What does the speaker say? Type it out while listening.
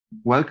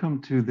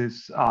Welcome to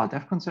this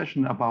DevCon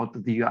session about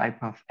the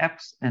UiPath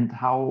apps and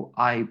how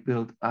I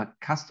built a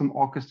custom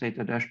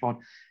orchestrator dashboard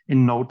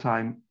in no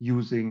time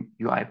using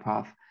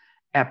UiPath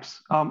apps.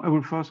 I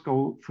will first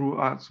go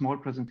through a small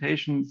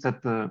presentation,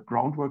 set the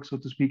groundwork, so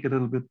to speak, a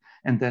little bit,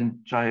 and then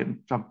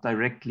jump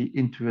directly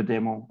into a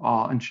demo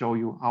and show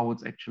you how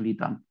it's actually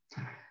done.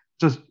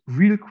 Just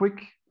real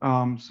quick,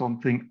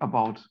 something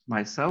about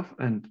myself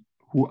and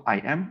who I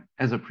am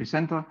as a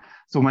presenter.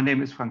 So my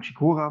name is Frank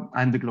Sikora.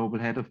 I'm the global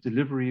head of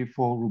delivery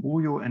for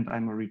Roboyo, and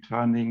I'm a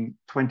returning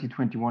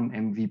 2021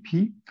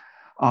 MVP.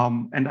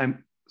 And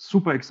I'm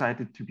super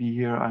excited to be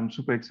here. I'm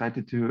super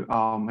excited to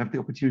have the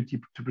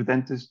opportunity to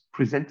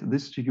present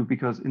this to you,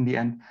 because in the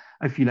end,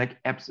 I feel like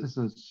apps is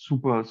a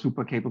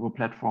super capable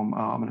platform.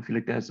 And I feel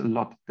like there's a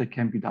lot that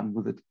can be done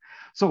with it.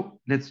 So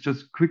let's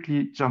just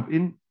quickly jump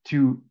in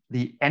to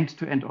the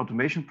end-to-end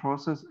automation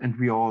process. And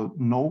we all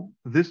know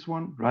this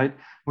one, right?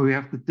 Where we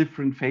have the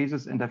different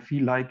phases. And I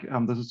feel like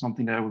this is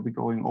something that I will be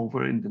going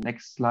over in the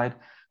next slide,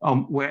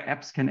 where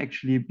apps can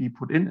actually be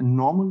put in. And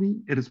normally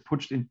it is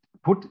put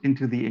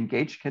into the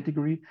engage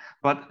category,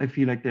 but I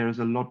feel like there is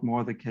a lot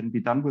more that can be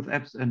done with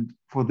apps. And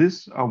for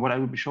this, what I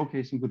will be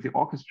showcasing with the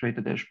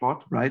orchestrator dashboard,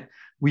 right?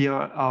 We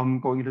are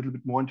going a little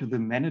bit more into the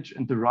manage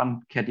and the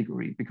run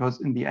category,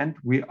 because in the end,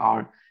 we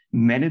are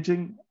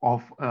managing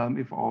of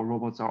if our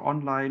robots are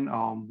online,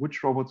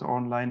 which robots are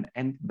online,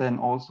 and then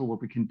also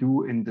what we can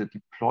do in the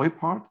deploy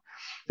part.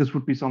 This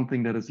would be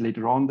something that is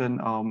later on then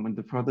in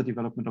the further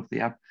development of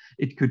the app.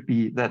 It could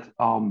be that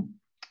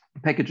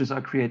packages are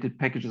created,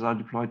 packages are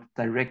deployed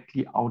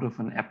directly out of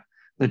an app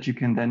that you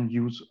can then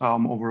use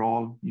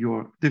overall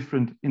your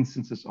different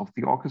instances of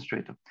the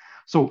orchestrator.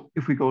 So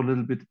if we go a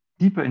little bit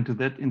deeper into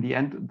that, in the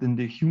end, then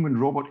the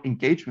human-robot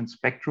engagement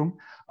spectrum,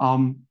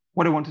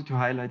 what I wanted to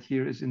highlight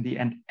here is, in the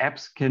end,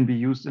 apps can be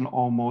used in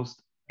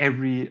almost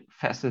every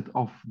facet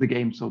of the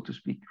game, so to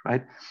speak,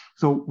 right?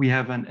 So we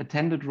have an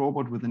attended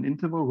robot with an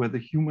interval where the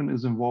human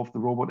is involved, the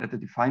robot at a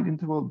defined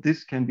interval.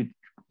 This can be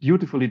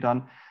beautifully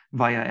done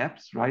via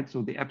apps, right?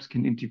 So the apps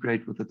can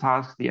integrate with the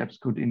tasks. The apps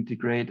could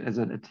integrate as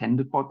an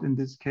attended bot in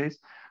this case,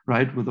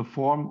 right? With a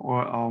form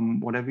or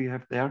whatever you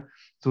have there.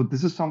 So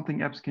this is something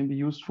apps can be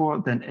used for.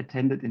 Then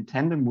attended in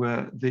tandem,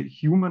 where the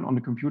human on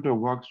the computer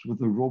works with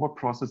the robot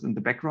process in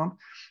the background,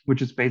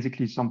 which is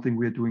basically something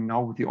we're doing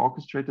now with the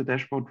orchestrator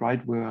dashboard,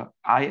 right? Where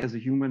I, as a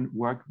human,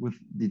 work with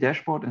the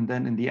dashboard. And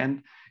then in the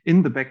end,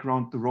 in the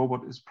background, the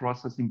robot is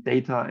processing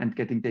data and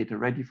getting data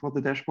ready for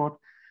the dashboard.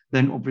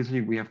 Then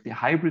obviously we have the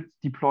hybrid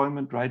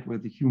deployment, right, where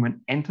the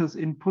human enters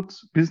inputs,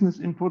 business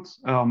inputs,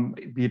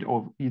 be it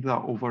either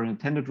over an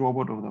attended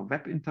robot or the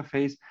web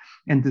interface,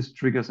 and this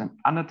triggers an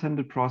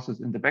unattended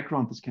process in the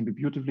background. This can be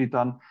beautifully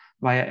done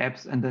via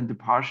apps. And then the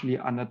partially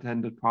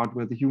unattended part,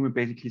 where the human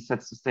basically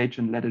sets the stage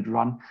and let it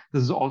run.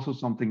 This is also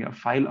something, a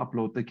file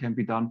upload that can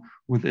be done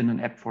within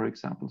an app, for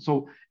example.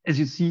 So as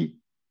you see,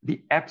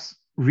 the apps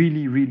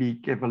really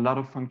give a lot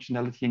of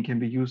functionality and can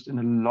be used in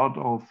a lot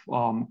of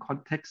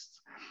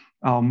contexts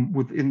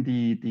within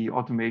the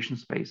automation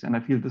space. And I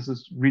feel this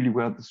is really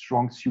where the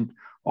strong suit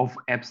of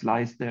apps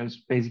lies.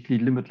 There's basically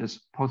limitless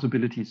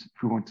possibilities,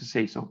 if we want to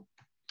say so.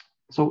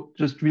 So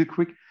just real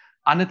quick,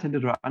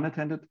 unattended or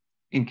unattended,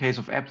 in case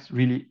of apps,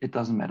 really, it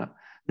doesn't matter.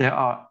 There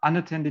are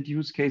unattended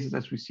use cases,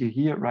 as we see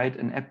here, right?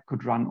 An app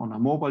could run on a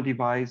mobile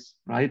device,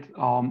 right?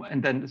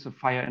 And then there's a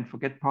fire and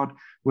forget part,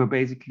 where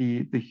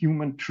basically the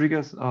human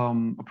triggers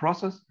a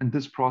process, and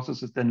this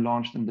process is then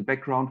launched in the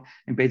background.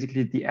 And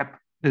basically the app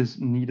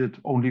is needed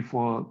only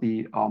for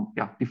the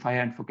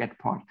fire and forget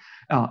part.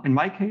 In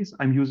my case,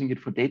 I'm using it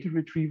for data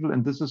retrieval,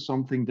 and this is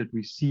something that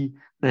we see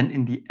then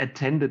in the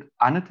attended,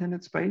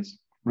 unattended space,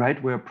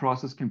 right? Where a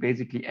process can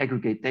basically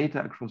aggregate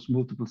data across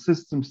multiple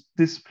systems,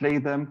 display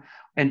them,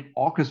 and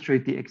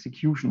orchestrate the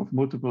execution of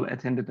multiple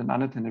attended and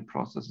unattended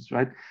processes,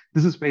 right?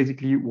 This is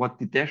basically what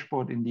the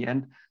dashboard in the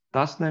end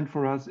does then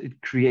for us.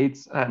 It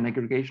creates an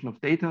aggregation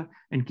of data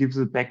and gives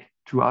it back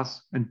to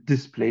us and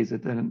displays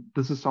it. And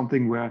this is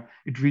something where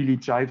it really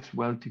jives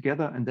well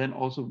together. And then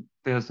also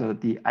there's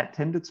the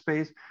attended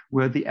space,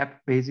 where the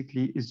app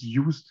basically is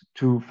used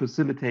to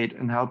facilitate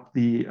and help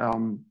the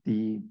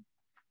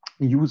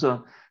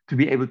user to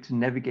be able to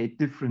navigate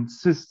different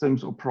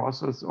systems or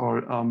process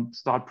or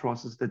start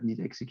process that need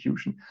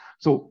execution.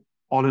 So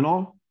all in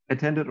all,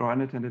 attended or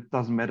unattended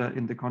doesn't matter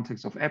in the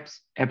context of apps.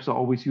 Apps are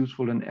always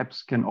useful, and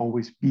apps can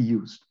always be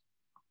used.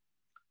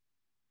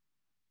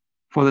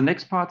 For the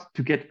next part,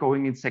 to get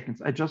going in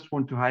seconds, I just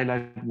want to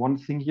highlight one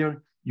thing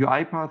here.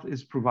 UiPath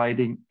is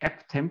providing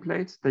app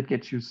templates that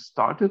get you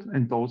started,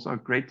 and those are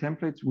great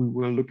templates. We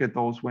will look at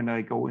those when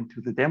I go into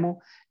the demo.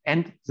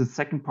 And the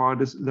second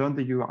part is learn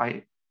the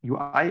UI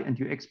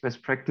and UX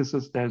best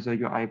practices. There's a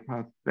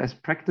UiPath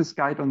best practice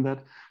guide on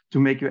that to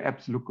make your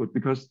apps look good,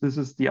 because this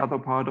is the other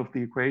part of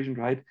the equation,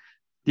 right?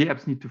 The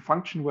apps need to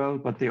function well,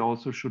 but they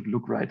also should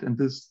look right. And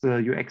this,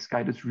 the UX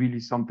guide, is really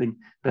something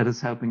that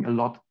is helping a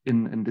lot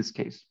in this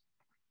case.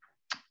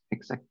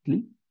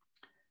 Exactly.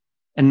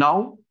 And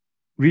now,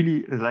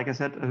 really, like I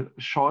said, a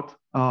short,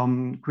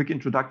 quick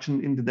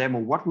introduction in the demo.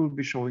 What we'll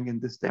be showing in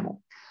this demo.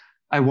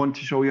 I want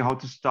to show you how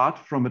to start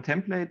from a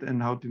template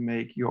and how to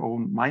make your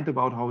own mind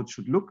about how it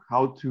should look,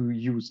 how to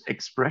use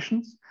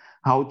expressions,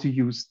 how to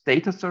use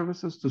data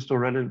services to store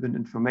relevant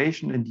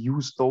information and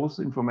use those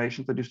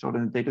information that you stored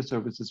in the data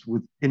services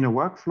within a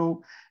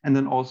workflow, and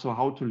then also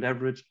how to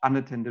leverage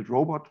unattended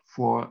robot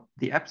for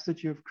the apps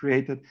that you have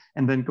created,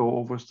 and then go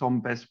over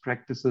some best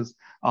practices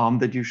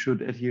that you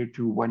should adhere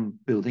to when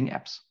building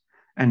apps.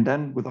 And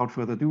then without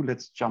further ado,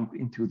 let's jump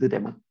into the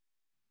demo.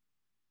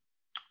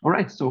 All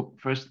right, so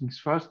first things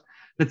first,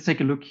 let's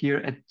take a look here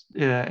at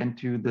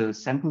into the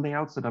sample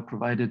layouts that are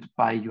provided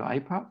by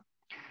UiPath.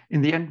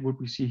 In the end, what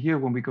we see here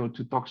when we go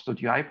to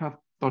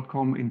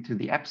docs.uipath.com into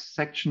the apps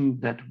section,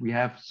 that we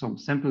have some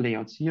sample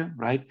layouts here,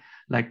 right?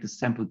 Like the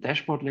sample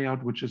dashboard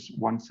layout, which is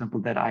one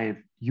sample that I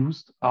have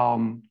used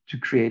to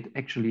create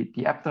actually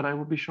the app that I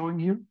will be showing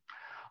here.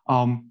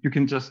 You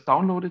can just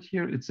download it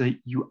here. It's a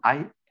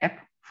UI app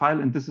file,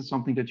 and this is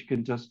something that you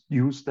can just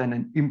use then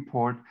and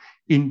import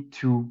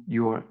into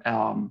your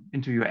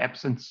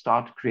apps and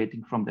start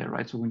creating from there,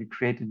 right? So when you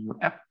create a new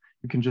app,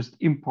 you can just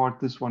import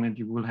this one and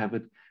you will have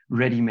it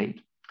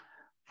ready-made.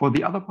 For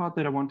the other part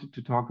that I wanted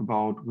to talk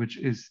about, which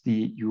is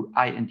the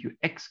UI and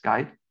UX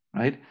guide,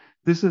 right?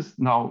 This is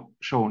now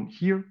shown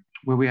here,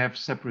 where we have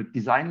separate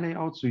design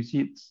layouts. So you see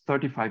it's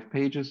 35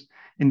 pages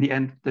in the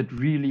end that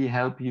really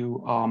help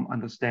you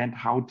understand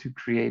how to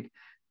create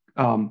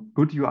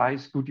good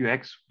UIs, good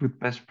UX with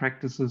best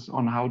practices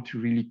on how to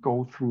really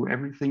go through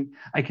everything.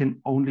 I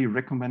can only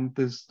recommend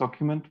this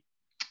document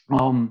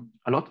a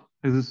lot.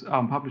 This is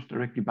published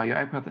directly by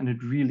UiPath, and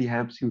it really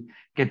helps you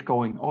get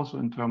going also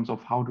in terms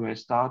of how do I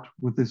start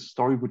with this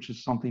story, which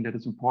is something that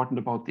is important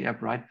about the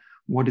app, right?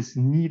 What is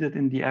needed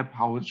in the app?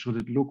 How should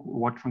it look?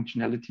 What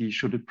functionality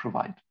should it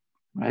provide,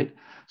 right?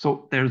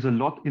 So there's a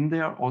lot in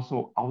there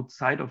also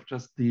outside of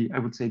just the, I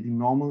would say, the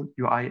normal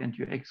UI and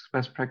UX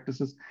best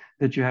practices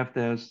that you have.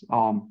 There's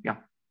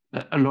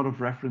a lot of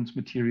reference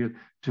material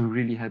to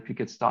really help you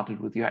get started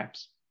with your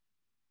apps.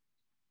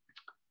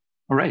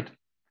 All right.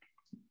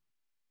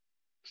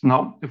 So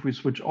now if we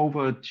switch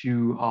over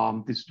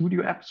to the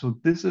Studio app, so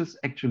this is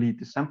actually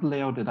the sample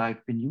layout that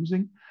I've been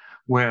using,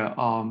 where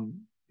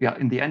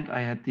in the end,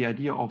 I had the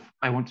idea of,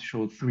 I want to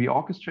show 3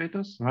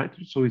 orchestrators, right?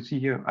 So you see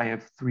here, I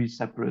have 3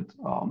 separate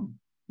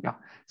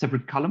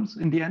separate columns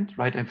in the end,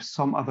 right? I have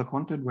some other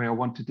content where I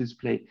want to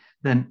display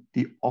then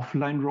the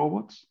offline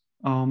robots.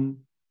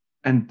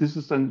 And this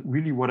is then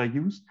really what I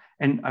used.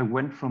 And I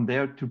went from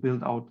there to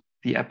build out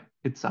the app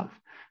itself,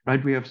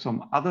 right? We have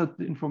some other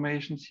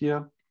informations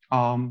here.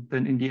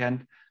 Then in the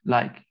end,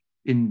 like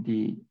in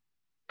the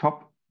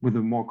top with the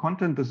more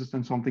content, this is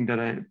then something that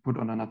I put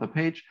on another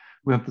page.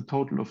 We have the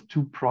total of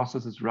 2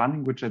 processes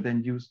running, which I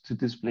then use to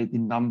display the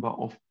number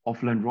of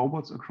offline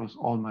robots across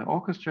all my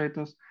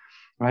orchestrators,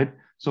 right?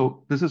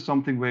 So this is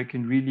something where you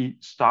can really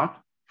start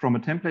from a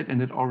template,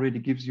 and it already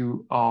gives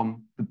you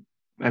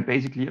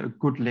basically a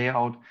good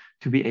layout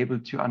to be able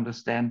to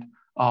understand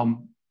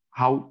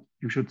how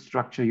you should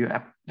structure your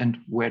app and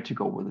where to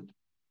go with it.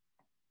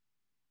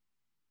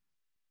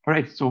 All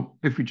right, so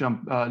if we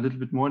jump a little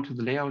bit more into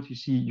the layout, you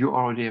see you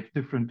already have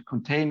different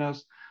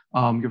containers.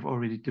 You have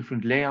already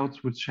different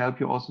layouts, which help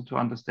you also to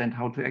understand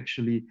how to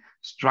actually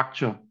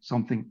structure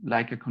something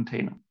like a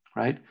container,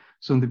 right?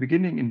 So in the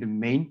beginning, in the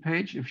main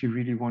page, if you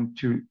really want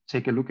to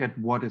take a look at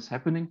what is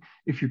happening,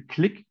 if you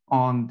click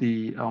on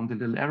the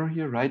little arrow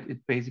here, right, it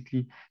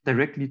basically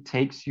directly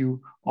takes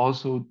you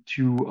also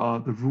to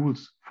the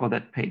rules for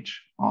that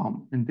page.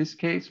 In this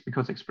case,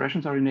 because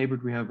expressions are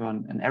enabled, we have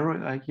an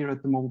arrow here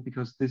at the moment,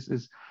 because this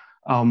is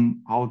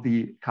how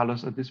the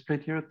colors are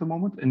displayed here at the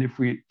moment. And if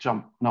we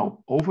jump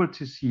now over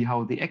to see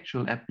how the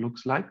actual app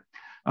looks like,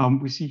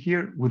 we see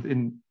here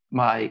within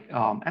my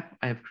app,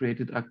 I have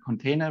created a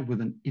container with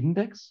an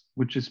index,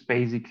 which is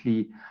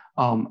basically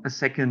a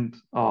second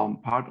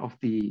part of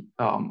the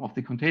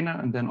container.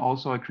 And then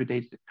also I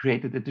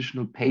created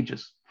additional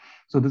pages.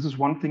 So this is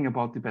one thing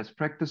about the best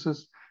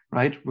practices,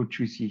 right? Which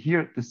we see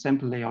here, the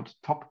sample layout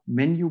top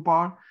menu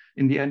bar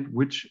in the end,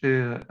 which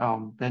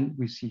then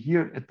we see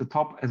here at the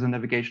top as a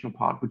navigational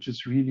part, which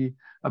is really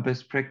a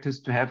best practice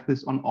to have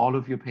this on all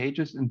of your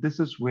pages. And this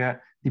is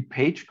where the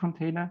page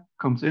container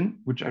comes in,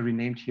 which I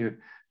renamed here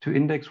to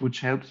index,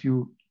 which helps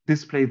you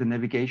display the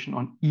navigation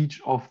on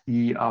each of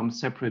the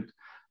separate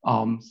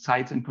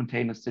sites and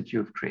containers that you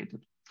have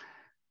created.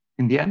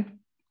 In the end,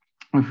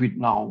 if we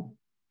now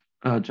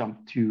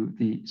jump to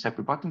the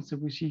separate buttons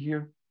that we see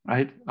here,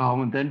 right?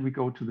 And then we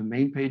go to the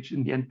main page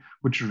in the end,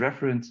 which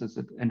references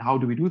it. And how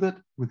do we do that?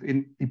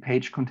 Within the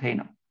page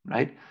container,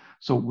 right?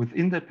 So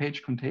within that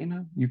page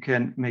container, you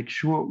can make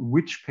sure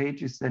which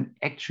page is then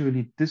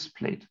actually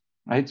displayed,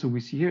 right? So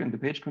we see here in the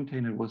page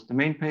container was the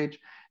main page,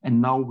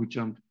 and now we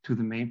jump to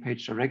the main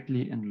page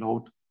directly and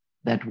load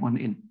that one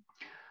in.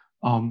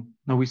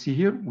 Now we see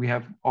here, we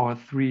have our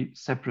 3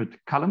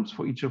 separate columns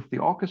for each of the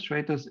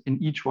orchestrators,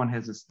 and each one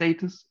has a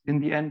status in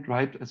the end,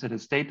 right? I said a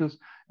status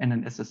and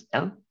an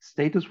SSL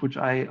status, which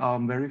I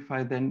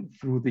verify then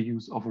through the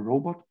use of a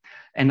robot.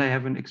 And I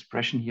have an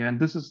expression here. And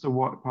this is the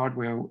part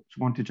where I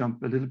want to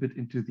jump a little bit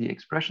into the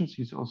expressions.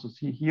 You also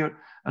see here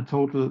a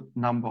total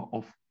number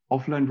of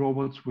offline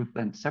robots with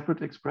then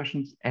separate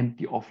expressions and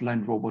the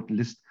offline robot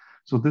list.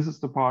 So this is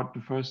the part,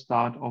 the first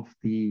start of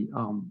the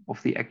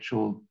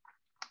actual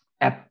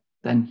app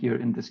then here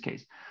in this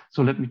case.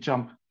 So let me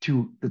jump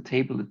to the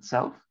table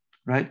itself,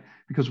 right?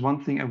 Because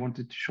one thing I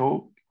wanted to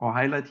show or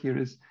highlight here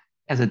is,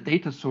 as a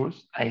data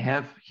source, I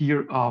have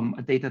here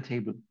a data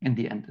table in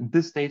the end. And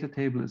this data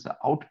table is an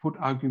output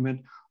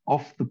argument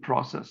of the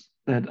process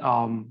that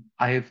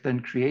I have then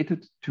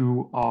created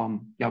to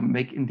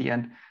make in the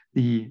end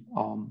the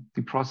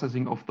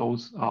processing of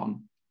those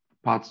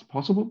parts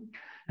possible.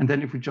 And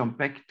then if we jump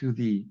back to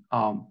the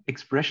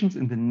expressions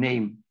in the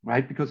name,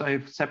 right? Because I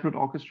have separate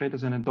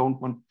orchestrators and I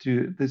don't want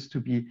this to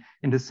be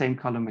in the same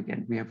column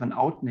again. We have an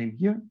out name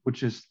here,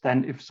 which is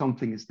then if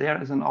something is there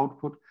as an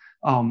output,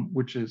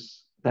 which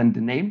is then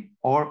the name,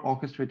 or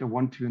orchestrator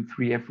 1, 2, and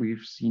 3, as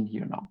we've seen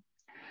here now.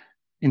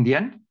 In the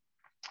end,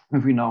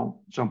 if we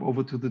now jump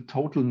over to the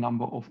total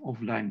number of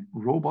offline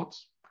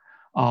robots,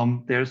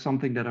 there's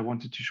something that I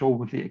wanted to show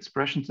with the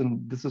expressions,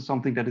 and this is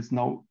something that is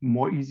now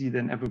more easy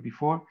than ever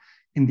before.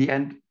 In the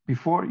end,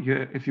 before,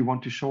 if you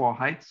want to show or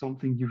hide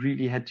something, you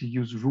really had to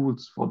use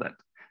rules for that.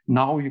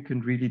 Now you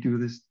can really do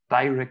this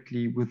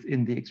directly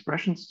within the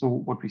expressions. So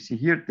what we see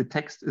here, the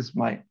text is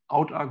my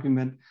out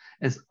argument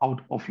as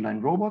out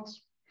offline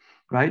robots,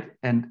 right?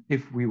 And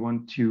if we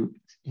want to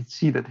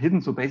see that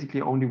hidden, so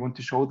basically I only want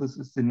to show this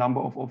is the number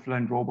of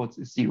offline robots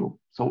is 0.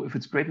 So if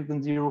it's greater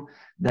than 0,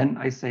 then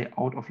I say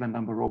out offline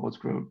number robots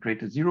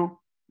greater 0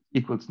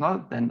 equals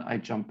null. Then I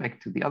jump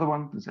back to the other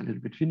one. This is a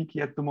little bit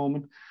finicky at the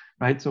moment,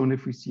 right? So and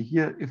if we see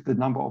here, if the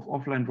number of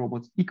offline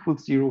robots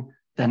equals 0,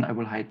 then I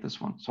will hide this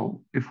one.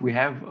 So if we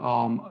have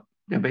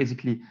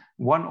basically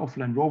one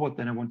offline robot,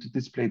 then I want to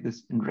display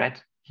this in red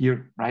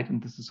here, right?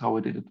 And this is how I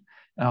did it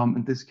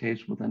in this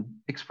case with an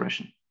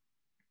expression.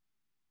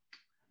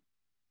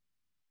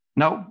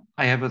 Now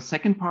I have a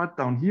second part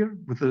down here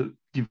with a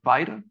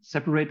divider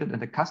separated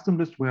and a custom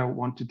list where I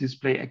want to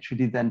display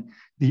actually then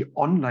the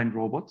online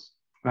robots,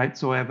 right?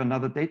 So I have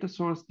another data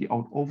source, the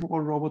out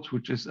overall robots,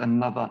 which is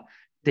another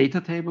data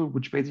table,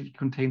 which basically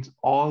contains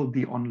all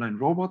the online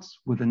robots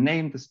with the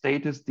name, the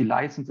status, the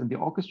license, and the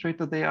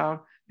orchestrator they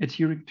are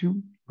adhering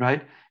to,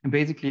 right? And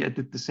basically I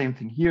did the same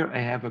thing here. I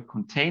have a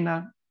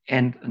container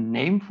and a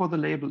name for the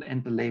label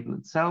and the label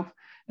itself.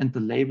 And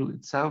the label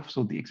itself,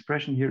 so the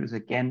expression here is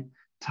again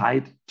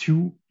tied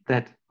to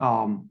that,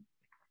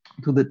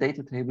 to the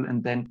data table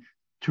and then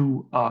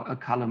to a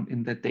column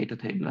in that data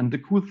table. And the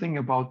cool thing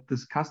about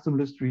this custom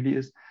list really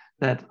is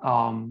that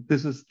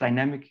this is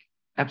dynamic,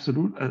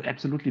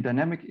 absolutely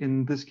dynamic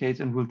in this case,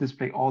 and will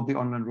display all the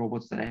online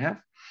robots that I have.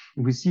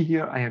 And we see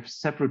here I have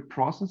separate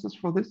processes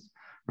for this,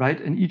 right?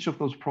 And each of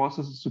those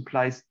processes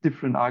supplies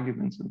different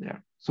arguments in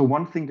there. So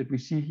one thing that we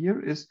see here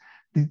is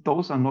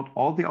those are not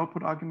all the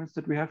output arguments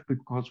that we have,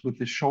 because with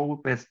the show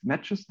best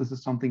matches, this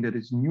is something that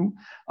is new.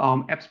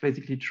 Apps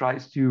basically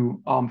tries to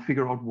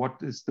figure out what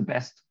is the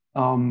best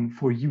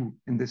for you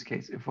in this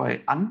case. If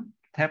I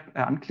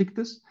unclick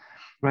this,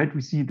 right,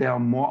 we see there are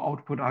more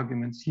output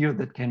arguments here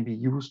that can be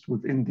used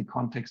within the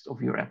context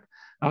of your app.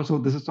 Also,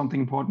 this is something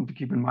important to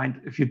keep in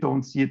mind. If you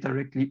don't see it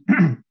directly,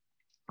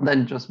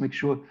 then just make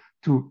sure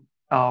to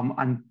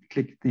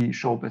unclick the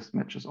show best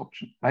matches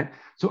option, right?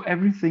 So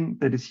everything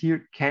that is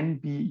here can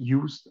be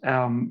used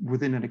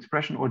within an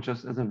expression or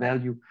just as a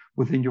value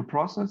within your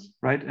process,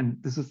 right? And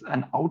this is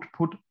an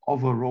output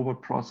of a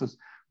robot process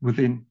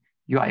within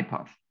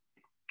UiPath,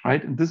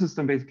 right? And this is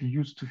then basically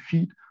used to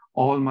feed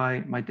all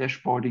my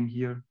dashboarding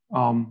here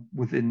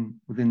within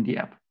the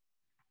app.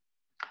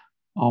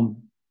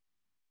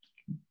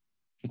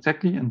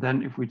 Exactly, and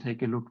then if we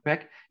take a look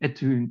back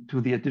to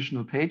the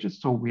additional pages,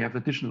 so we have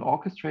additional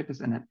orchestrators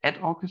and an add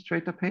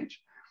orchestrator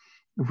page.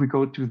 If we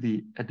go to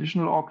the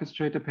additional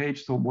orchestrator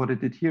page, so what I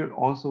did here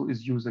also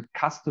is use a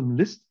custom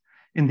list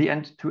in the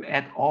end to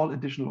add all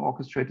additional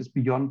orchestrators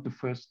beyond the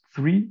first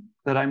 3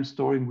 that I'm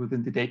storing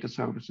within the data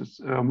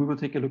services. We will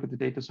take a look at the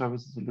data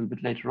services a little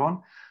bit later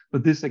on,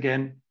 but this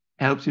again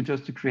helps you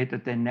just to create a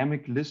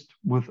dynamic list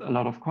with a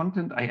lot of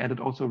content. I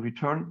added also a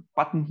return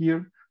button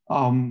here,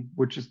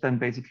 which is then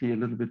basically a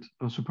little bit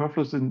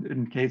superfluous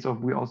in case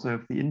of we also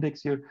have the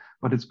index here,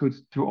 but it's good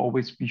to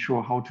always be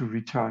sure how to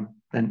return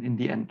then in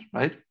the end,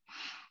 right?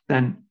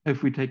 Then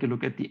if we take a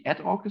look at the add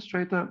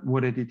orchestrator,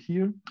 what I did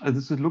here,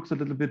 this looks a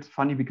little bit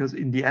funny because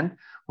in the end,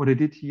 what I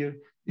did here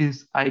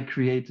is I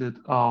created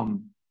a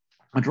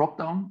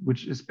dropdown,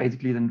 which is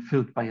basically then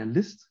filled by a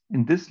list.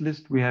 In this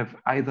list, we have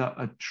either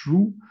a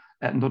true,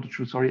 not a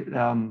true, sorry,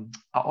 a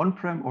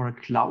on-prem or a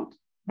cloud,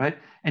 right?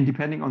 And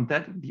depending on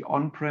that, the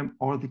on-prem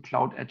or the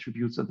cloud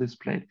attributes are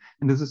displayed.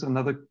 And this is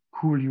another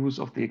cool use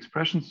of the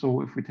expression.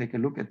 So if we take a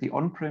look at the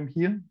on-prem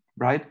here,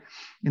 right?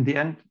 In the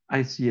end,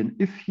 I see an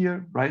if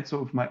here, right?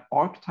 So if my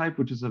org type,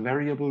 which is a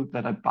variable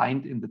that I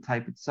bind in the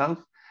type itself,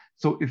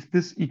 so if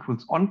this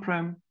equals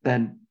on-prem,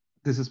 then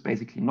this is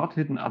basically not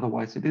hidden,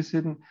 otherwise it is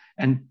hidden.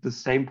 And the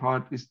same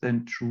part is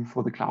then true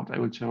for the cloud. I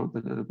will show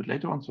that a little bit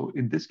later on. So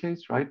in this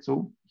case, right?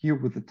 So here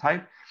with the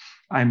type,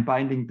 I'm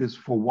binding this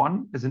for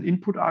one as an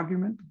input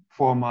argument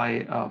for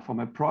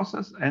my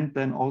process. And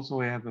then also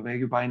I have a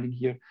value binding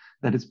here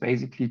that is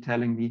basically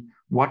telling me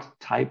what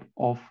type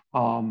of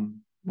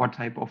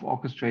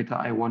orchestrator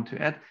I want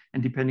to add.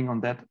 And depending on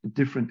that, a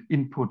different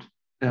input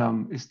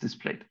is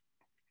displayed.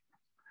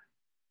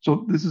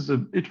 So this is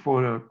it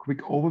for a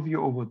quick overview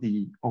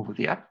over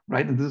the app,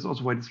 right? And this is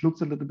also why this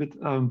looks a little bit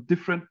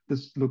different.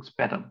 This looks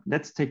better.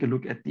 Let's take a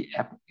look at the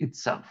app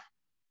itself.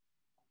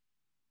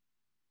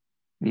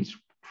 Please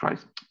try.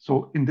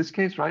 So in this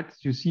case, right,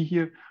 you see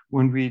here,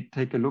 when we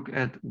take a look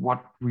at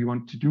what we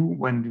want to do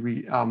when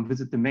we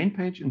visit the main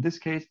page, in this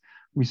case,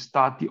 we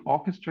start the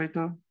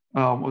orchestrator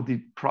or the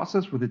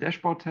process with the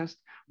dashboard test.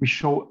 We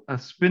show a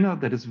spinner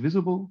that is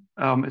visible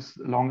as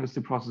long as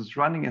the process is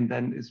running, and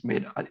then is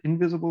made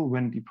invisible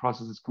when the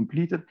process is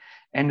completed,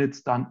 and it's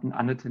done in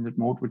unattended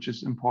mode, which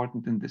is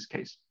important in this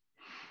case,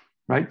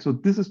 right? So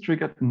this is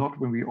triggered not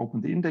when we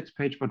open the index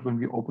page, but when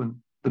we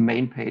open the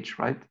main page,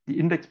 right? The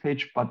index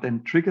page, but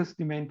then triggers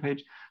the main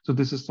page. So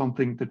this is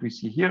something that we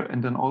see here.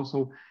 And then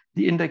also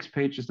the index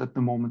page is at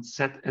the moment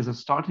set as a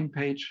starting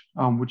page,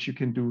 which you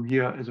can do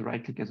here as a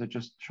right click, as I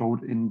just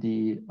showed in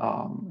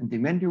the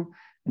menu.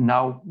 And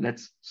now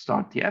let's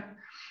start the app.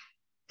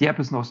 The app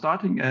is now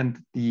starting, and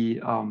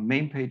the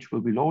main page will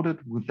be loaded.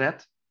 With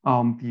that,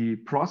 the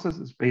process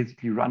is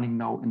basically running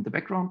now in the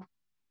background.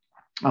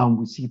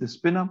 We see the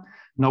spinner.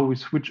 Now we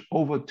switch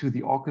over to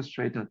the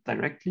orchestrator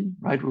directly,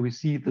 right? Where we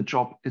see the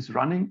job is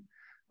running.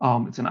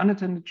 It's an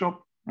unattended job,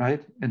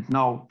 right? And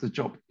now the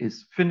job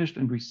is finished,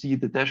 and we see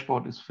the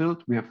dashboard is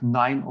filled. We have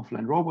 9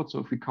 offline robots. So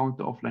if we count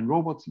the offline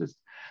robots list,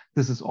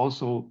 this is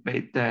also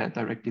there,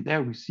 directly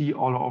there. We see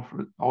all our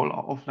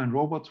offline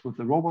robots with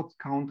the robot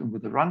count and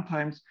with the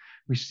runtimes.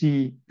 We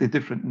see the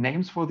different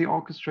names for the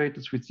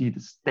orchestrators. We see the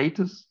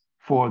status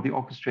for the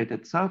orchestrator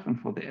itself and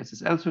for the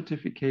SSL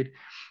certificate.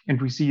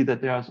 And we see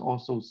that there's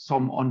also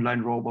some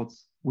online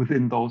robots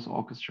within those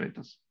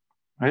orchestrators,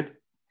 right?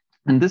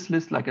 And this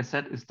list, like I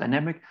said, is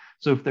dynamic.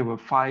 So if there were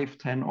 5,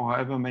 10, or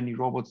however many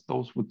robots,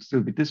 those would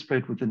still be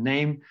displayed with the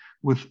name,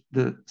 with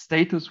the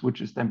status,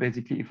 which is then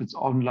basically if it's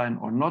online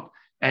or not,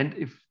 and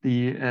if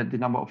the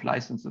number of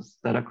licenses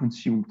that are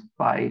consumed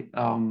by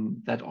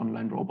that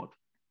online robot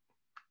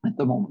at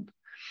the moment.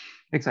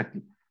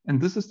 Exactly. And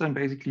this is then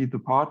basically the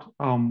part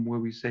where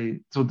we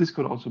say, so this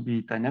could also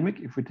be dynamic.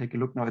 If we take a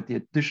look now at the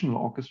additional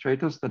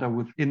orchestrators that are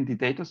within the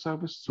data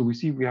service. So we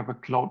see we have a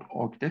cloud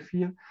org dev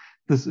here.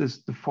 This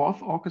is the 4th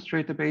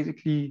orchestrator,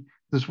 basically.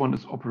 This one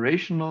is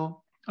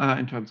operational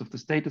in terms of the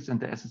status and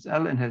the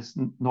SSL, and has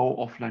no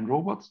offline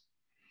robots,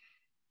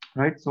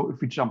 right? So if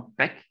we jump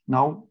back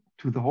now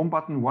to the home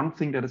button, one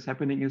thing that is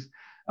happening is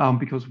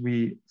because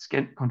we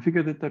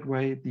configured it that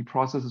way, the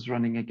process is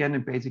running again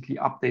and basically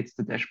updates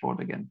the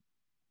dashboard again.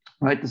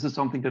 Right, this is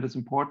something that is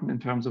important in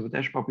terms of a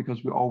dashboard,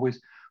 because we always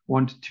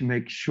want to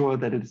make sure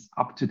that it is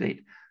up to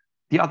date.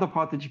 The other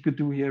part that you could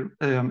do here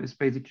is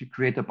basically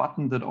create a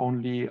button that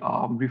only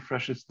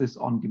refreshes this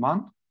on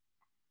demand,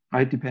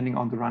 right? Depending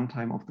on the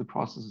runtime of the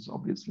processes,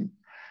 obviously.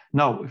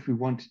 Now, if we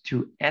want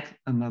to add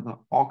another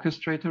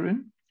orchestrator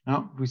in,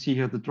 we see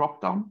here the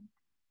drop down.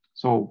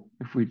 So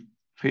if we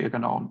figure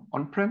now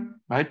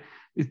on-prem, right,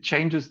 it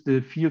changes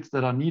the fields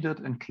that are needed,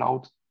 and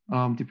cloud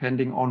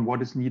depending on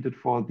what is needed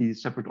for the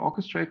separate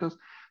orchestrators.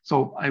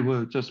 So I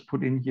will just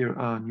put in here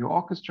a new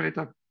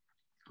orchestrator.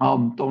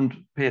 Don't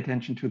pay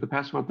attention to the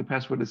password. The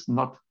password is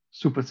not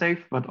super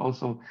safe, but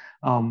also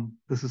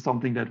this is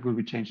something that will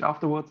be changed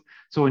afterwards.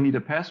 So I need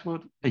a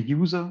password, a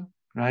user,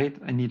 right?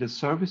 I need a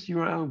service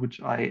URL, which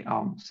I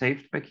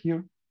saved back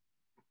here.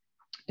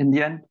 In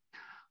the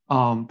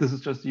end, this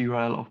is just the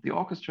URL of the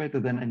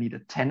orchestrator. Then I need a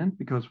tenant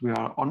because we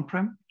are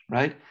on-prem,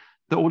 right?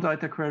 The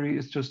OData query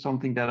is just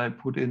something that I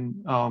put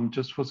in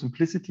just for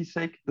simplicity's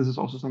sake. This is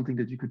also something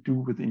that you could do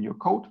within your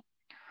code,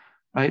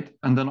 right?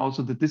 And then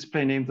also the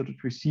display name that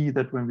we see,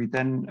 that when we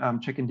then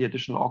check in the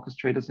additional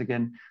orchestrators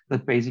again,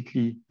 that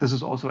basically this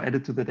is also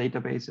added to the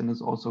database and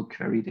is also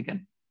queried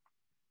again,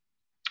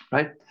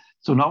 right?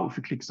 So now if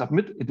we click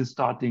submit, it is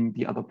starting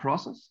the other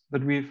process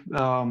that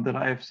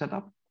I have set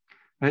up.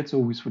 Right, so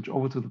we switch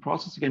over to the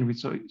process again. We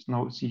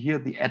now see here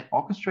the add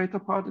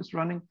orchestrator part is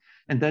running.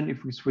 And then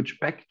if we switch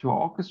back to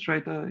our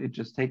orchestrator, it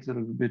just takes a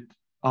little bit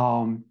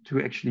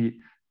to actually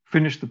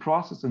finish the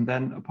process. And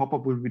then a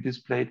pop-up will be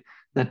displayed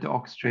that the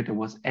orchestrator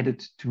was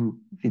added to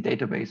the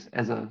database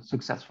as a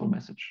successful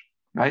message,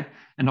 right?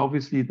 And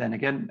obviously then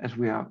again, as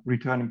we are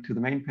returning to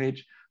the main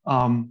page,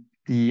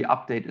 the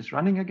update is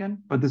running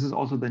again, but this is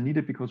also then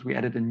needed because we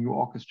added a new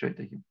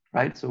orchestrator here,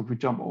 right? So if we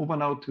jump over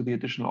now to the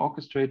additional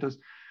orchestrators,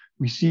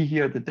 We see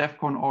here the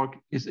DevCon org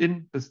is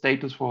in, the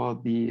status for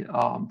the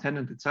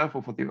tenant itself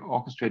or for the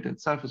orchestrator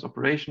itself is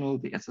operational,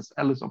 the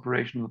SSL is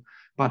operational,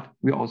 but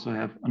we also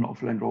have an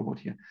offline robot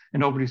here.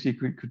 And obviously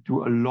we could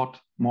do a lot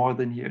more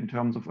than here in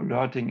terms of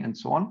alerting and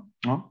so on.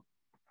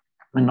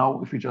 And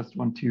now if we just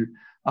want to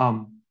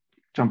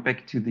jump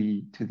back to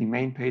the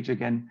main page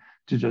again,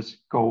 to just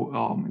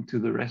go into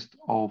the rest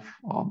of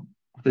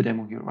the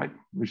demo here, right?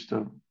 We're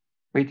still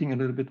waiting a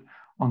little bit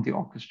on the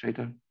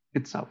orchestrator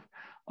itself.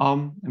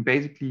 And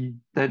basically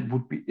that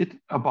would be it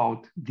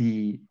about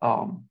the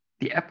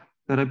app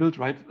that I built,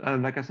 right?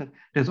 Like I said,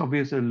 there's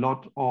obviously a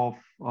lot of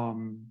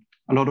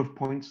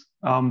points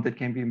that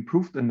can be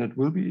improved and that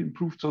will be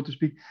improved, so to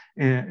speak,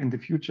 in the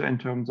future in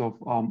terms of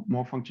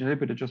more functionality.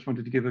 But I just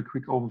wanted to give a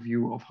quick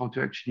overview of how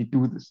to actually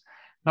do this.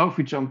 Now, if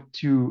we jump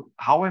to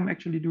how I'm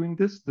actually doing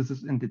this, this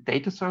is in the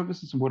data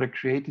services, and what I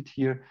created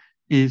here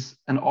is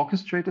an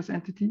orchestrator's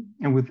entity.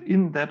 And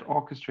within that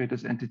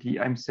orchestrator's entity,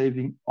 I'm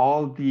saving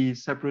all the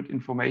separate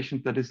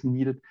information that is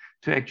needed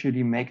to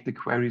actually make the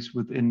queries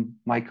within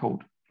my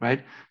code,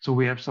 right? So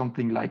we have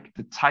something like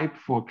the type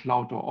for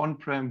cloud or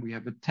on-prem. We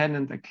have a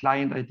tenant, a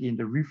client ID, and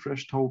a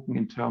refresh token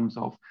in terms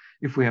of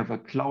if we have a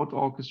cloud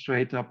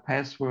orchestrator,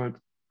 password,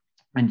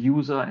 and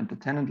user, and the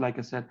tenant, like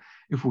I said,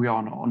 if we are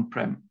on an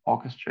on-prem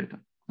orchestrator.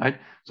 Right?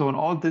 So and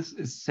all this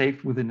is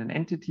saved within an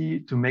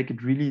entity to make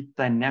it really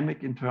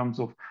dynamic in terms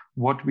of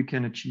what we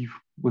can achieve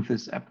with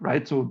this app,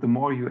 right? So the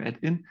more you add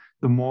in,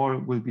 the more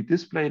will be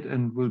displayed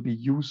and will be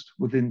used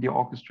within the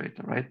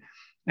orchestrator, right?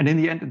 And in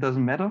the end, it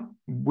doesn't matter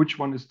which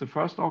one is the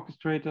first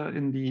orchestrator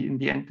in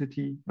the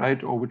entity,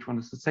 right? Or which one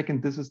is the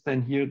second. This is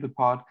then here the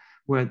part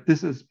where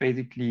this is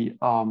basically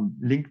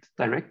linked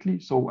directly.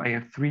 So I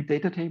have 3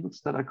 data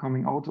tables that are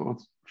coming out, or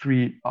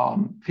 3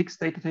 fixed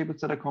data tables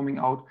that are coming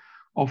out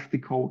of the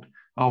code,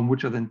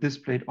 which are then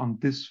displayed on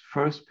this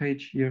first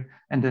page here.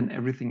 And then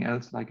everything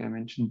else, like I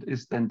mentioned,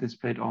 is then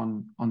displayed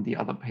on the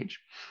other page.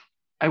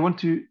 I want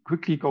to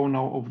quickly go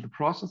now over the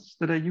processes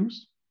that I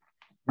use.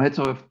 Right,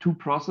 so I have 2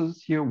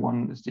 processes here.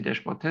 One is the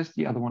dashboard test,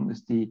 the other one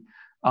is the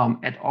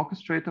add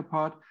orchestrator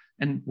part.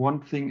 And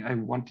one thing I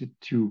wanted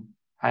to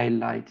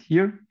highlight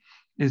here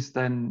is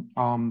then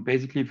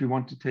basically if you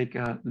want to take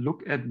a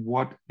look at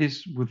what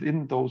is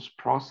within those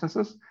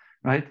processes,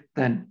 right?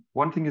 Then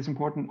one thing is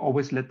important,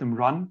 always let them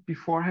run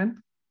beforehand,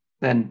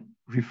 then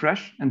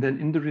refresh, and then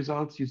in the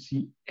results, you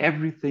see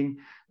everything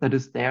that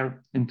is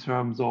there in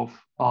terms of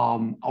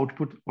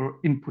output or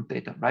input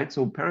data, right?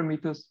 So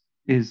parameters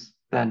is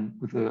then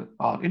with the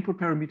input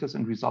parameters,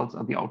 and results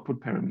are the output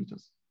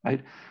parameters,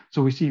 right?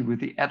 So we see with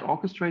the add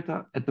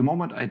orchestrator, at the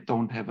moment, I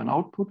don't have an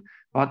output,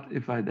 but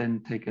if I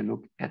then take a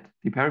look at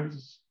the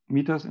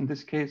parameters in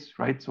this case,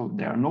 right? So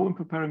there are no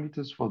input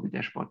parameters for the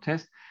dashboard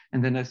test.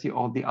 And then I see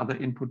all the other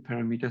input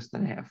parameters that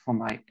I have for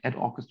my add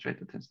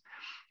orchestrator test.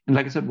 And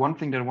like I said, one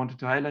thing that I wanted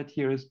to highlight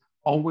here is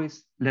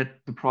always let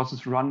the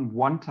process run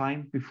one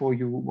time before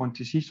you want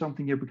to see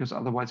something here, because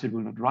otherwise it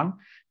will not run.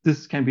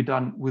 This can be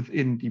done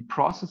within the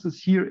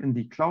processes here in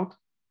the cloud,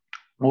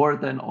 or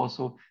then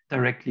also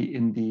directly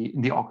in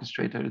the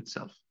orchestrator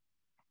itself,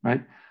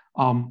 right?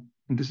 And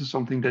this is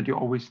something that you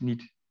always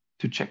need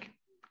to check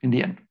in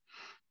the end.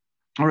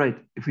 All right,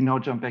 if we now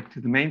jump back to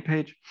the main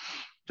page,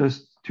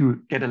 just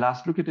to get a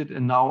last look at it.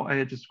 And now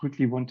I just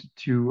quickly wanted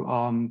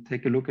to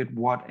take a look at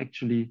what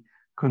actually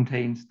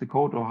contains the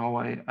code, or how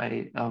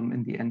I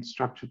in the end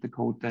structured the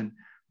code then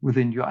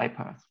within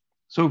UiPath.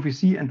 So if you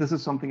see, and this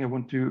is something I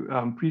want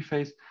to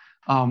preface,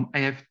 I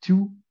have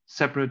 2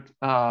 separate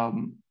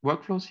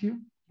workflows here,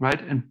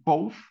 right? And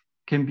both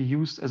can be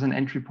used as an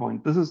entry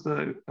point. This is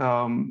the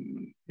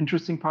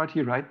interesting part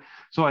here, right?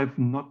 So I have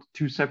not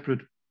 2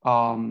 separate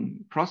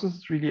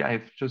processes really. I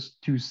have just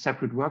 2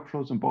 separate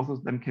workflows, and both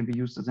of them can be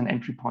used as an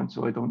entry point.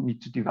 So I don't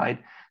need to divide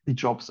the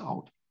jobs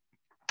out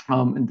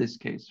in this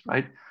case,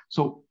 right?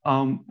 So,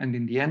 and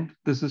in the end,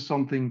 this is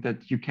something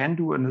that you can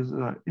do, and is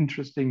an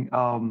interesting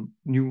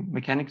new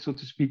mechanic, so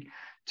to speak,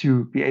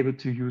 to be able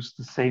to use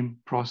the same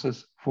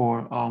process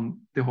for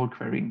the whole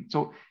querying.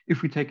 So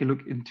if we take a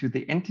look into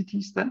the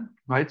entities then,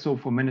 right? So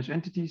for managed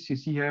entities, you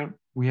see here,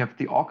 we have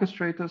the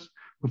orchestrators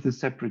with the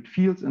separate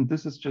fields. And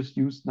this is just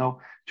used now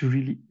to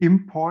really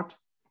import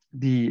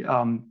the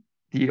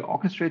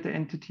orchestrator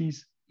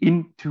entities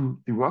into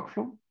the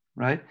workflow,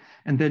 right?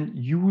 And then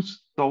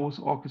use those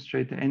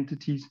orchestrator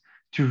entities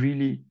to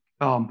really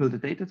build a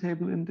data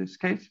table in this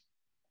case,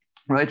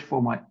 right?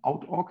 For my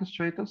out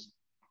orchestrators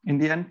in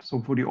the end.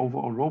 So for the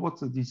overall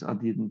robots, these are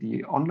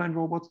the online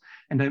robots,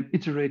 and I'm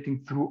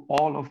iterating through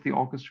all of the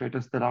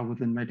orchestrators that are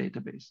within my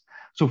database.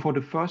 So for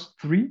the first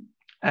 3,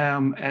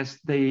 as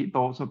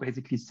those are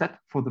basically set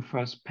for the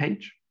first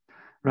page,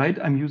 right?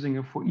 I'm using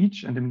a for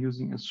each, and I'm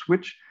using a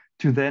switch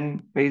to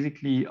then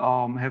basically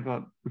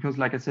have because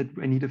like I said,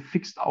 I need a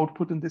fixed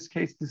output in this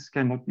case. This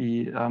cannot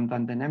be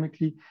done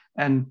dynamically.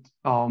 And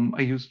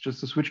I use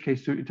just a switch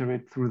case to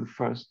iterate through the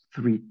first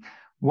 3.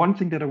 One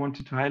thing that I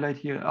wanted to highlight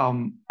here,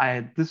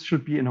 this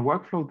should be in a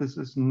workflow. This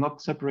is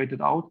not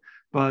separated out,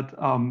 but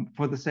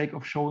for the sake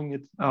of showing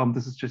it,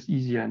 this is just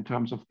easier in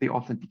terms of the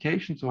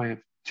authentication. So I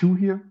have 2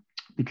 here,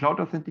 the cloud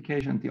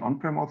authentication and the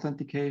on-prem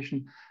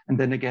authentication. And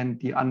then again,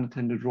 the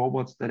unattended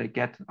robots that I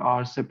get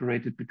are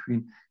separated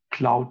between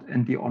cloud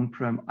and the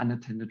on-prem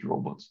unattended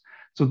robots.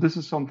 So this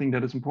is something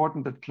that is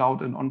important, that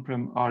cloud and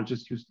on-prem are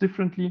just used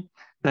differently.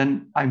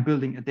 Then I'm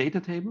building a data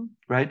table,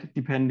 right?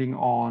 Depending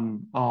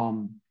on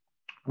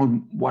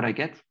what I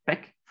get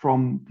back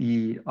from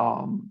the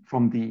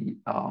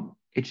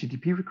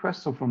HTTP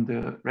request, so from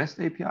the REST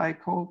API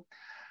call.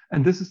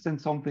 And this is then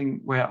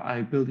something where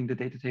I'm building the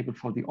data table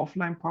for the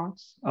offline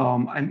parts.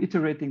 I'm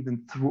iterating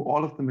them through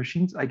all of the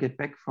machines I get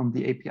back from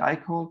the API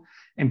call.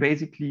 And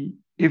basically,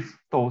 if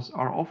those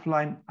are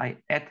offline, I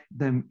add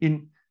them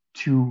into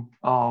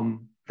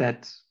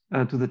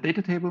to the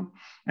data table,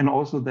 and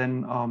also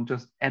then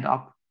just add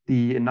up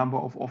the number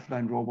of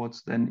offline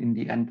robots then in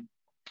the end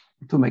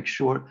to make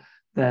sure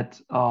that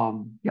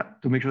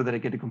I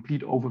get a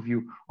complete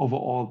overview over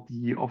all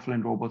the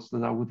offline robots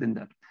that are within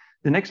that.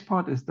 The next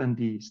part is then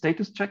the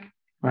status check,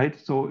 right?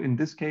 So in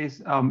this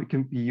case, it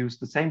can be used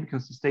the same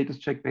because the status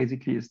check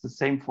basically is the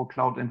same for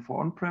cloud and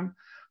for on-prem.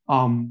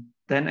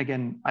 Then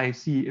again, I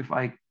see if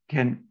I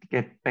can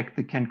get back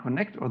the can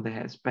connect or there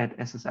has bad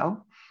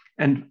SSL.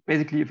 And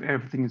basically, if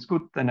everything is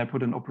good, then I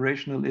put an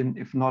operational in.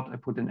 If not, I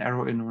put an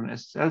error in or an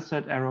SSL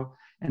set error.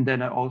 And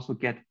then I also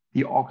get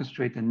the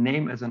orchestrator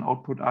name as an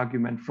output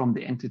argument from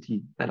the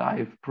entity that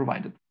I've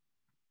provided.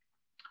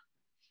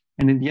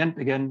 And in the end,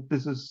 again,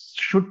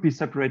 should be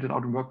separated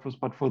out in workflows,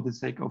 but for the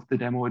sake of the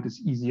demo, it is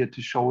easier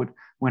to show it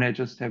when I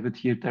just have it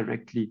here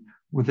directly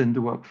within the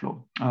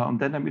workflow.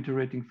 Then I'm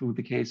iterating through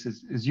the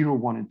cases 0,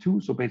 1, and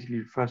 2. So basically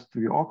the first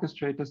 3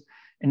 orchestrators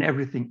and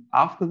everything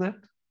after that,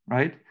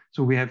 right?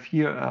 So we have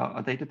here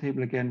a data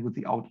table again with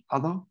the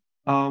other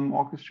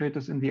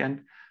orchestrators in the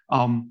end.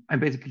 I'm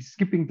basically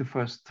skipping the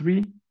first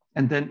 3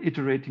 and then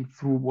iterating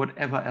through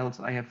whatever else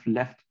I have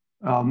left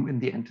in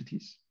the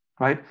entities.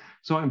 Right?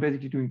 So I'm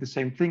basically doing the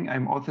same thing.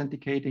 I'm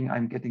authenticating,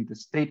 I'm getting the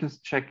status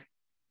check,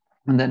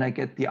 and then I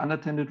get the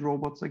unattended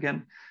robots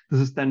again.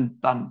 This is then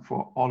done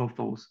for all of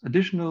those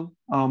additional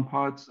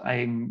parts.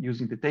 I'm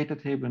using the data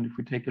table, and if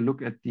we take a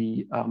look at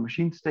the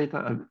machines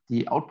data,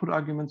 the output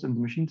arguments in the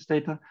machines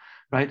data,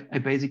 right? I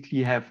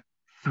basically have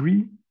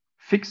 3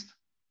 fixed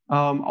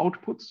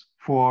outputs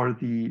for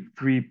the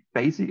 3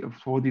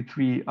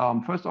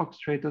 first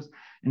orchestrators,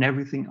 and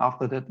everything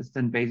after that is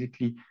then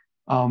basically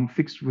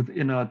fixed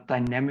within a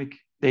dynamic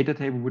data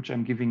table, which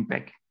I'm giving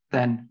back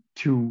then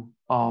to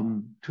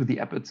the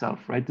app itself,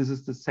 right? This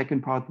is the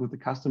second part with the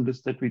custom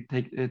list that we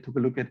took a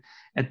look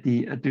at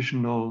the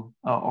additional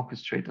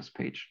orchestrators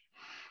page,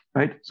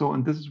 right? So,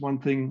 and this is one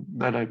thing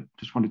that I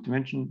just wanted to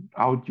mention,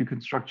 how you can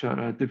structure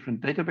a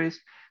different database.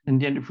 In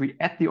the end, if we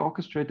add the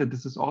orchestrator,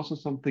 this is also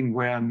something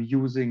where I'm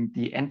using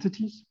the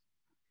entities,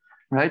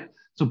 right?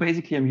 So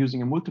basically, I'm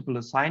using a multiple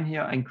assign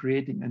here. I'm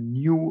creating a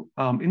new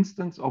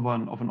instance of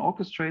an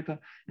orchestrator,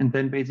 and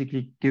then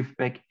basically give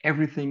back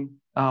everything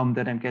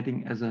that I'm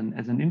getting as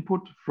an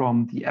input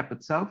from the app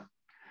itself,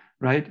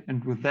 right?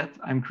 And with that,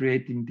 I'm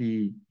creating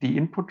the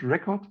input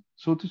record,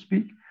 so to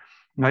speak,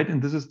 right?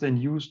 And this is then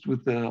used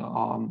with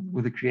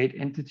the create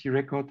entity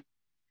record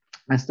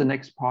as the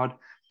next part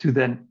to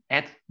then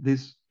add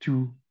this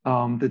to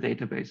the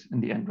database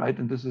in the end, right?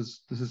 And this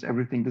is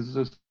everything. This is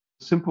a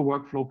simple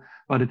workflow,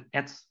 but it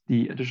adds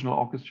the additional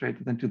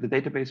orchestrator then to the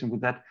database. And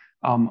with that,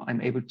 I'm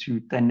able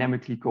to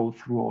dynamically go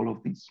through all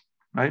of these,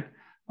 right?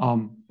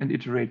 And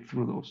iterate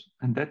through those.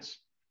 And that's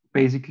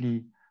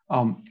basically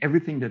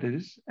everything that it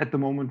is at the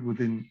moment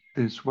within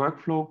this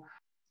workflow.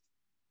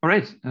 All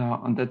right,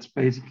 and that's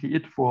basically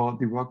it for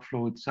the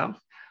workflow itself.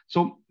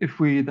 So if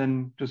we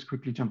then just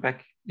quickly jump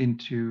back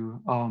into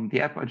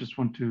the app, I just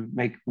want to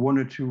make 1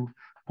 or 2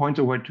 points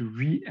or where to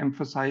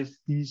re-emphasize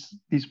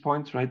these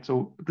points, right?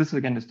 So this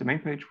again is the main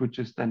page, which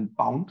is then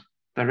bound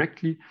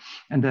directly.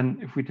 And then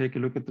if we take a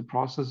look at the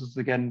processes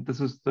again, this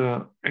is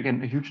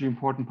again a hugely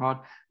important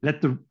part.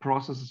 Let the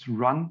processes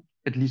run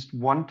at least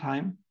one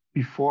time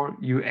before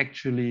you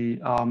actually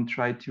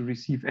try to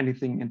receive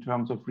anything in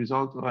terms of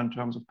results or in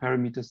terms of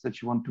parameters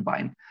that you want to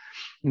bind.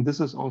 And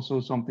this is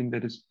also something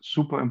that is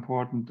super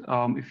important.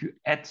 If you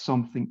add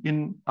something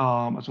in,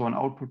 so an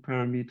output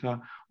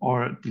parameter,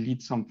 or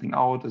delete something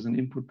out as an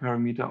input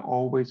parameter,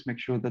 always make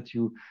sure that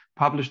you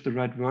publish the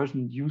right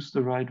version, use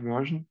the right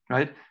version,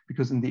 right?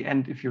 Because in the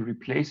end, if you're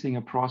replacing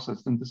a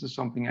process, then this is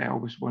something I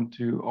always want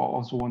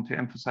to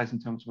emphasize in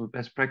terms of a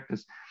best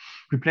practice.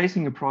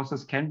 Replacing a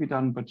process can be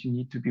done, but you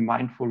need to be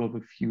mindful of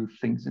a few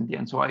things in the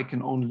end. So I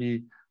can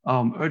only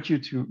urge you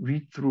to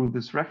read through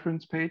this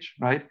reference page,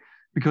 right?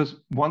 Because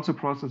once a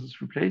process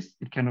is replaced,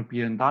 it cannot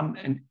be undone.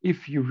 And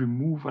if you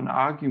remove an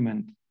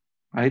argument,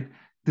 right,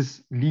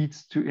 this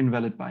leads to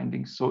invalid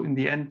bindings. So in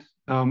the end,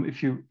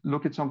 if you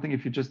look at something,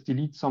 if you just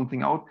delete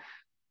something out,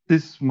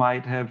 this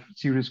might have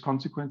serious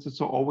consequences.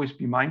 So always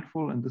be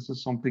mindful. And this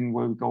is something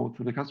where we go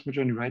through the customer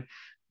journey, right?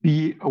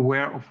 Be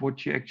aware of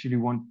what you actually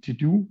want to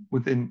do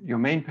within your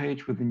main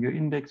page, within your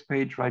index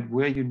page, right?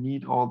 Where you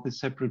need all the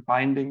separate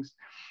bindings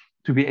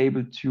to be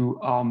able to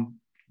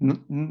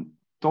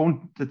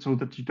so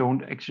that you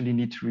don't actually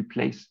need to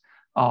replace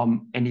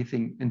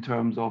anything in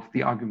terms of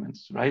the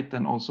arguments, right?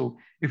 And also,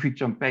 if we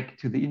jump back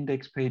to the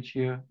index page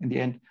here in the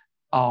end,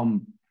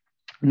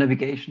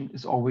 navigation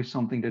is always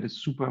something that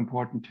is super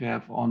important to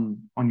have on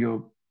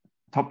your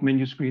top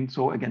menu screen.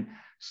 So again,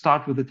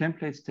 start with the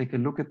templates, take a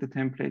look at the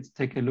templates,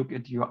 take a look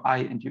at your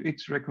UI and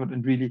UX record,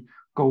 and really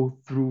go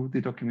through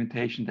the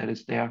documentation that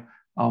is there.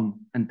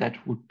 And that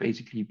would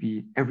basically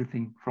be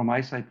everything from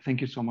my side.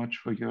 Thank you so much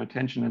for your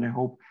attention. And I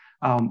hope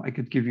I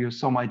could give you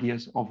some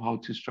ideas of how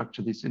to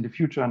structure this in the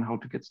future and how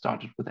to get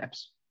started with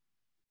apps.